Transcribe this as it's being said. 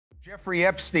Jeffrey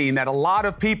Epstein, that a lot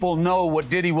of people know what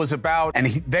Diddy was about, and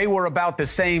they were about the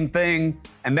same thing,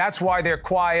 and that's why they're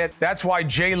quiet. That's why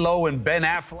J-Lo and Ben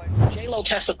Affleck. J-Lo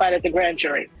testified at the grand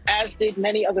jury, as did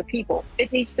many other people.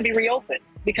 It needs to be reopened,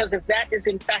 because if that is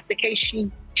in fact the case,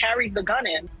 she carried the gun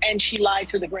in and she lied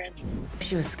to the grand jury.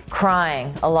 She was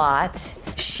crying a lot.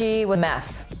 She was a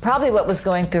mess. Probably what was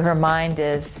going through her mind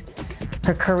is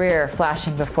her career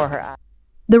flashing before her eyes.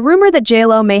 The rumor that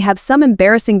J-Lo may have some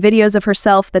embarrassing videos of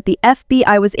herself that the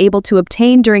FBI was able to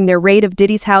obtain during their raid of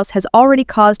Diddy's house has already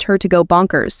caused her to go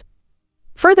bonkers.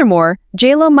 Furthermore,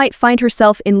 J-Lo might find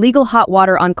herself in legal hot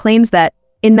water on claims that,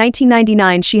 in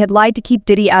 1999, she had lied to keep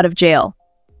Diddy out of jail.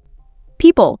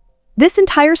 People, this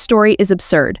entire story is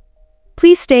absurd.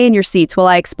 Please stay in your seats while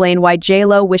I explain why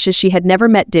J-Lo wishes she had never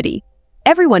met Diddy.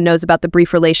 Everyone knows about the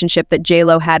brief relationship that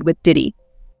J-Lo had with Diddy.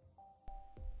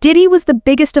 Diddy was the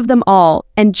biggest of them all,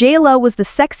 and J-Lo was the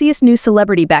sexiest new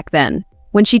celebrity back then.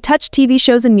 When she touched TV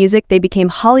shows and music, they became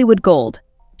Hollywood gold.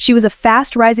 She was a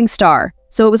fast-rising star,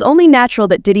 so it was only natural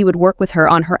that Diddy would work with her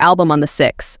on her album On the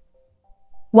Six.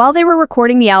 While they were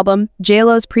recording the album,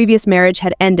 J-Lo's previous marriage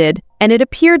had ended, and it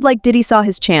appeared like Diddy saw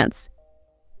his chance.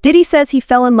 Diddy says he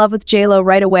fell in love with J-Lo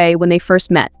right away when they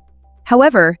first met.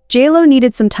 However, J-Lo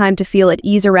needed some time to feel at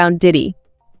ease around Diddy.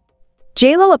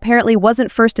 J-Lo apparently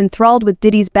wasn't first enthralled with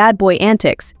Diddy's bad boy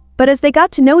antics, but as they got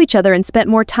to know each other and spent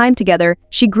more time together,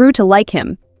 she grew to like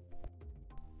him.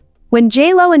 When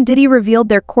J-Lo and Diddy revealed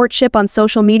their courtship on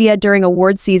social media during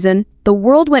awards season, the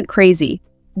world went crazy.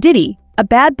 Diddy, a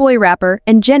bad boy rapper,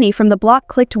 and Jenny from the block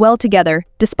clicked well together,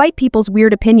 despite people's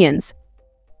weird opinions.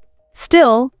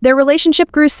 Still, their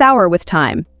relationship grew sour with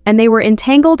time, and they were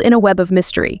entangled in a web of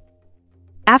mystery.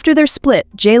 After their split,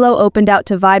 J-Lo opened out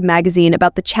to Vibe magazine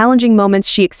about the challenging moments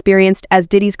she experienced as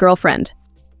Diddy's girlfriend.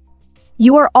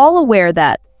 You are all aware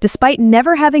that, despite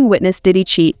never having witnessed Diddy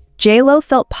cheat, J-Lo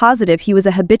felt positive he was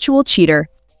a habitual cheater.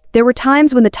 There were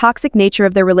times when the toxic nature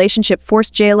of their relationship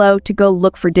forced J-Lo to go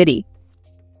look for Diddy.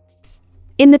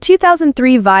 In the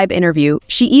 2003 Vibe interview,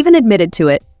 she even admitted to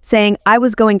it, saying, "I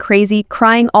was going crazy,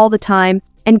 crying all the time,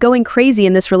 and going crazy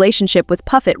in this relationship with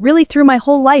Puffett really threw my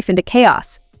whole life into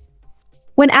chaos."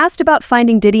 When asked about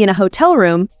finding Diddy in a hotel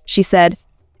room, she said,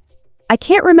 "I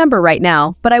can't remember right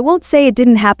now, but I won't say it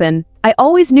didn't happen. I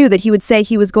always knew that he would say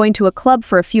he was going to a club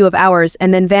for a few hours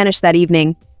and then vanish that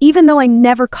evening, even though I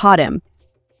never caught him."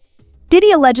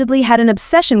 Diddy allegedly had an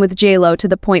obsession with J-Lo to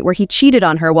the point where he cheated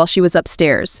on her while she was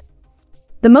upstairs.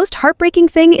 The most heartbreaking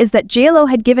thing is that J-Lo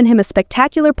had given him a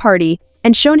spectacular party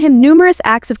and shown him numerous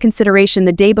acts of consideration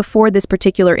the day before this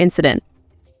particular incident.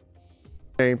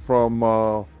 Came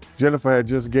from Jennifer had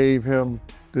just gave him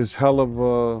this hell of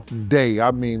a day.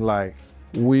 I mean, like,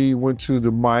 we went to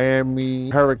the Miami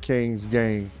Hurricanes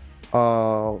game.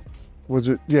 Was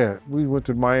it? Yeah, we went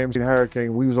to the Miami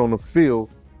Hurricane. We was on the field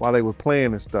while they were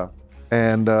playing and stuff.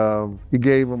 And he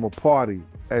gave him a party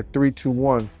at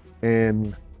 321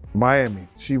 in Miami.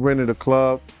 She rented a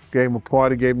club, gave him a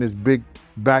party, gave him this big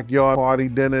backyard party,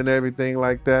 dinner and everything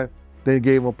like that. Then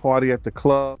gave him a party at the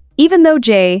club. Even though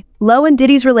J-Lo and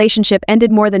Diddy's relationship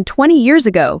ended more than 20 years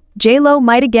ago, J-Lo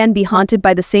might again be haunted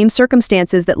by the same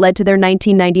circumstances that led to their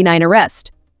 1999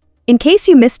 arrest. In case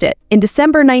you missed it, in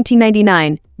December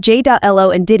 1999, J-Lo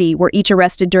and Diddy were each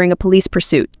arrested during a police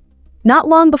pursuit. Not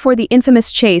long before the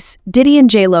infamous chase, Diddy and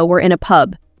J-Lo were in a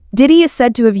pub. Diddy is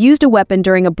said to have used a weapon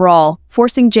during a brawl,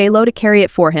 forcing J-Lo to carry it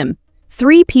for him.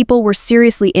 3 people were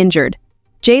seriously injured.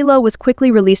 J-Lo was quickly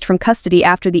released from custody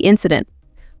after the incident.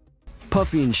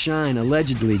 Puffy and Shine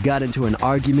allegedly got into an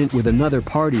argument with another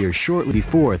partier shortly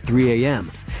before 3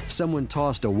 a.m. Someone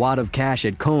tossed a wad of cash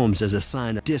at Combs as a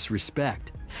sign of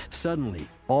disrespect. Suddenly,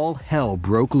 all hell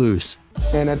broke loose.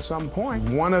 And at some point,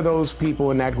 one of those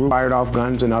people in that group fired off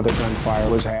guns and other gunfire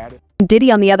was had.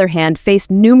 Diddy, on the other hand, faced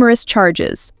numerous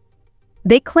charges.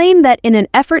 They claim that in an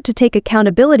effort to take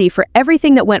accountability for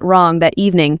everything that went wrong that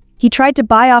evening, he tried to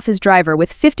buy off his driver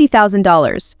with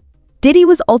 $50,000. Diddy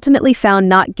was ultimately found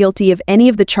not guilty of any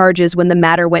of the charges when the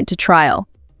matter went to trial.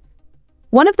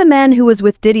 One of the men who was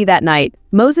with Diddy that night,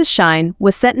 Moses Shine,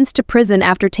 was sentenced to prison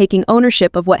after taking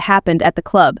ownership of what happened at the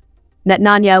club.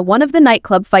 Natnanya, one of the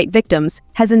nightclub fight victims,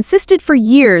 has insisted for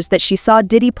years that she saw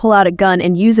Diddy pull out a gun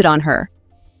and use it on her.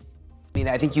 I mean,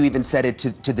 I think you even said it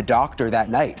to the doctor that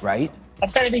night, right? I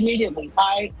said it immediately.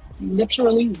 I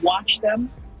literally watched them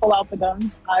pull out the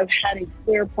guns. I've had a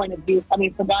clear point of view. I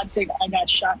mean, for God's sake, I got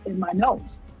shot in my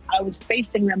nose. I was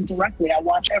facing them directly. I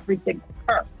watched everything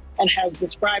occur and have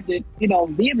described it,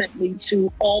 vehemently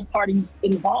to all parties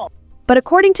involved. But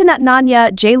according to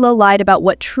Natnanya, J-Lo lied about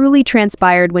what truly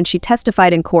transpired when she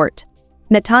testified in court.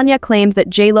 Netanya claimed that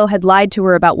J-Lo had lied to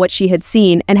her about what she had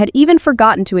seen and had even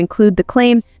forgotten to include the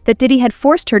claim that Diddy had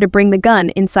forced her to bring the gun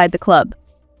inside the club.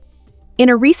 In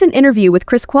a recent interview with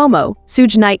Chris Cuomo,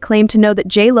 Suge Knight claimed to know that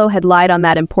J-Lo had lied on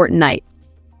that important night.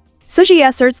 Suge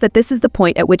asserts that this is the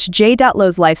point at which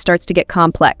J.Lo's life starts to get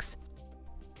complex.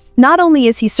 Not only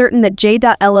is he certain that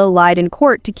J.Lo lied in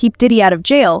court to keep Diddy out of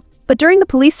jail, but during the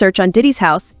police search on Diddy's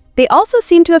house, they also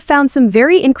seem to have found some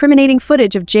very incriminating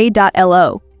footage of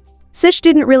J.Lo. Suge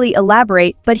didn't really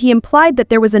elaborate, but he implied that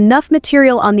there was enough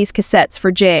material on these cassettes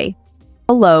for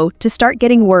J.Lo to start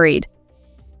getting worried.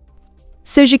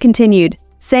 Suge continued,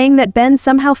 saying that Ben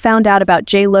somehow found out about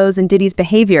J.Lo's and Diddy's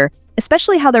behavior,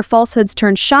 especially how their falsehoods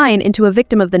turned Shine into a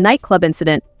victim of the nightclub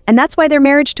incident, and that's why their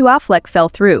marriage to Affleck fell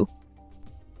through.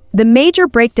 The major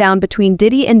breakdown between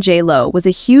Diddy and J.Lo was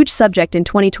a huge subject in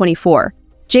 2024.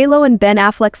 J.Lo and Ben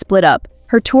Affleck split up,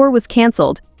 her tour was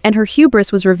cancelled, and her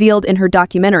hubris was revealed in her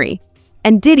documentary.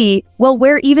 And Diddy, well,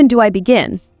 where even do I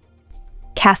begin?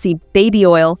 Cassie baby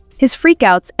oil, his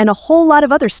freakouts, and a whole lot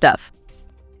of other stuff.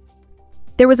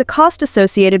 There was a cost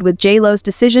associated with J.Lo's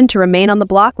decision to remain on the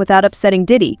block without upsetting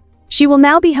Diddy. She will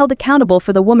now be held accountable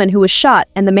for the woman who was shot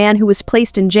and the man who was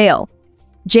placed in jail.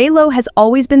 J.Lo has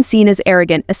always been seen as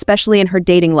arrogant, especially in her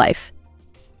dating life.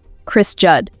 Chris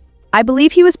Judd. I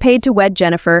believe he was paid to wed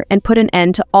Jennifer and put an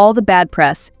end to all the bad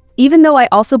press, even though I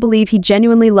also believe he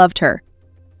genuinely loved her.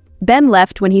 Ben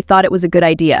left when he thought it was a good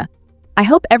idea. I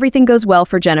hope everything goes well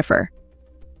for Jennifer.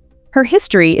 Her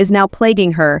history is now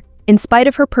plaguing her, in spite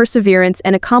of her perseverance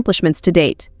and accomplishments to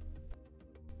date.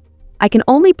 I can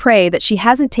only pray that she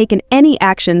hasn't taken any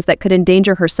actions that could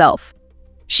endanger herself.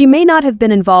 She may not have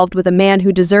been involved with a man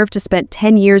who deserved to spend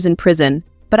 10 years in prison,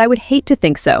 but I would hate to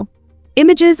think so.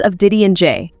 Images of Diddy and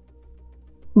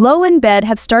J.Lo in bed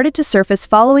have started to surface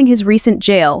following his recent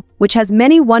jail, which has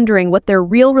many wondering what their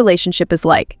real relationship is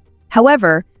like.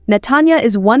 However, Netanya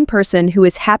is one person who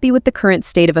is happy with the current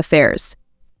state of affairs.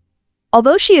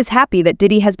 Although she is happy that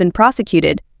Diddy has been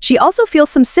prosecuted, she also feels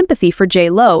some sympathy for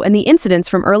J.Lo and the incidents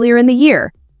from earlier in the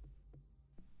year.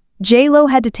 J.Lo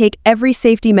had to take every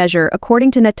safety measure,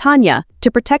 according to Netanya,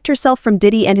 to protect herself from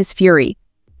Diddy and his fury.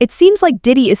 It seems like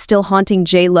Diddy is still haunting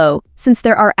J.Lo, since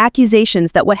there are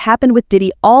accusations that what happened with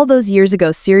Diddy all those years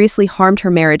ago seriously harmed her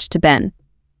marriage to Ben.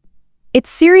 It's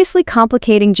seriously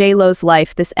complicating J.Lo's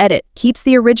life. This edit keeps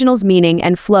the original's meaning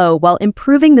and flow while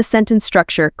improving the sentence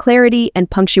structure, clarity,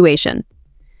 and punctuation.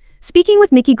 Speaking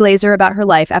with Nikki Glazer about her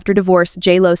life after divorce,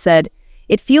 J.Lo said,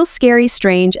 "It feels scary,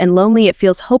 strange, and lonely. It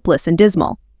feels hopeless and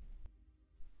dismal.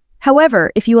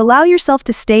 However, if you allow yourself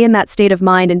to stay in that state of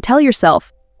mind and tell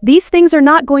yourself, these things are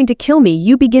not going to kill me,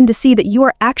 you begin to see that you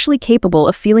are actually capable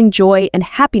of feeling joy and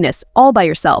happiness all by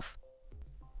yourself.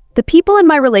 The people in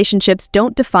my relationships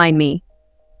don't define me.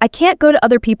 I can't go to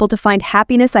other people to find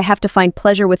happiness. I have to find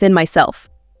pleasure within myself.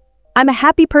 I'm a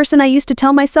happy person, I used to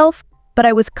tell myself, but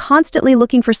I was constantly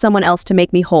looking for someone else to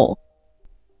make me whole.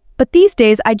 But these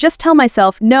days, I just tell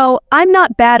myself, no, I'm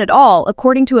not bad at all."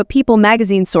 According to a People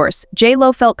magazine source,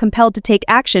 J.Lo felt compelled to take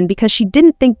action because she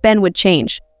didn't think Ben would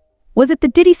change. Was it the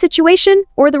Diddy situation,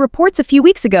 or the reports a few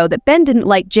weeks ago that Ben didn't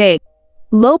like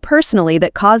J.Lo personally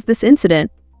that caused this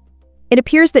incident? It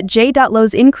appears that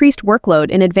J.Lo's increased workload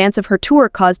in advance of her tour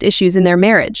caused issues in their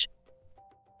marriage.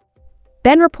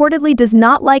 Ben reportedly does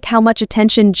not like how much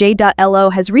attention J.Lo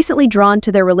has recently drawn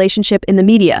to their relationship in the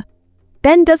media.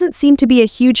 Ben doesn't seem to be a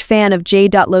huge fan of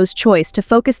J.Lo's choice to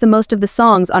focus the most of the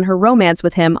songs on her romance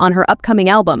with him on her upcoming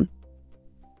album.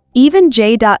 Even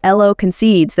J.Lo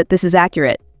concedes that this is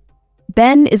accurate.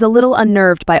 Ben is a little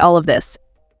unnerved by all of this.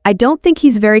 "I don't think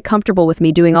he's very comfortable with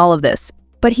me doing all of this,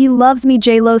 but he loves me,"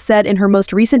 J.Lo said in her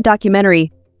most recent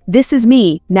documentary, "This Is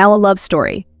Me, Now a Love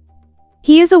Story.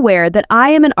 He is aware that I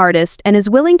am an artist and is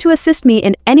willing to assist me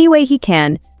in any way he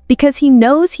can, because he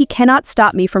knows he cannot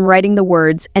stop me from writing the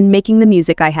words and making the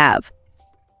music I have.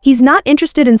 He's not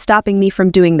interested in stopping me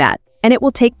from doing that, and it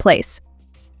will take place."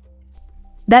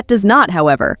 That does not,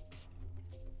 however,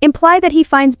 imply that he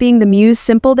finds being the muse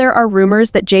simple. There are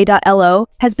rumors that J.Lo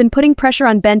has been putting pressure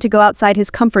on Ben to go outside his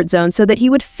comfort zone so that he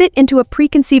would fit into a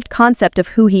preconceived concept of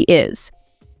who he is.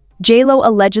 J.Lo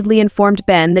allegedly informed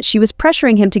Ben that she was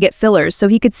pressuring him to get fillers so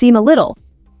he could seem a little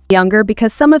younger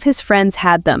because some of his friends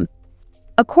had them.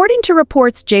 According to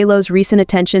reports, J.Lo's recent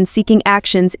attention-seeking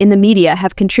actions in the media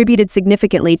have contributed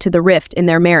significantly to the rift in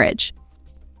their marriage,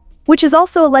 which has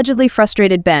also allegedly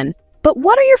frustrated Ben. But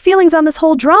what are your feelings on this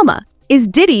whole drama? Is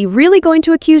Diddy really going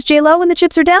to accuse J.Lo when the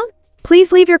chips are down?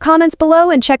 Please leave your comments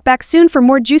below and check back soon for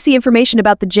more juicy information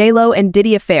about the J.Lo and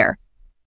Diddy affair.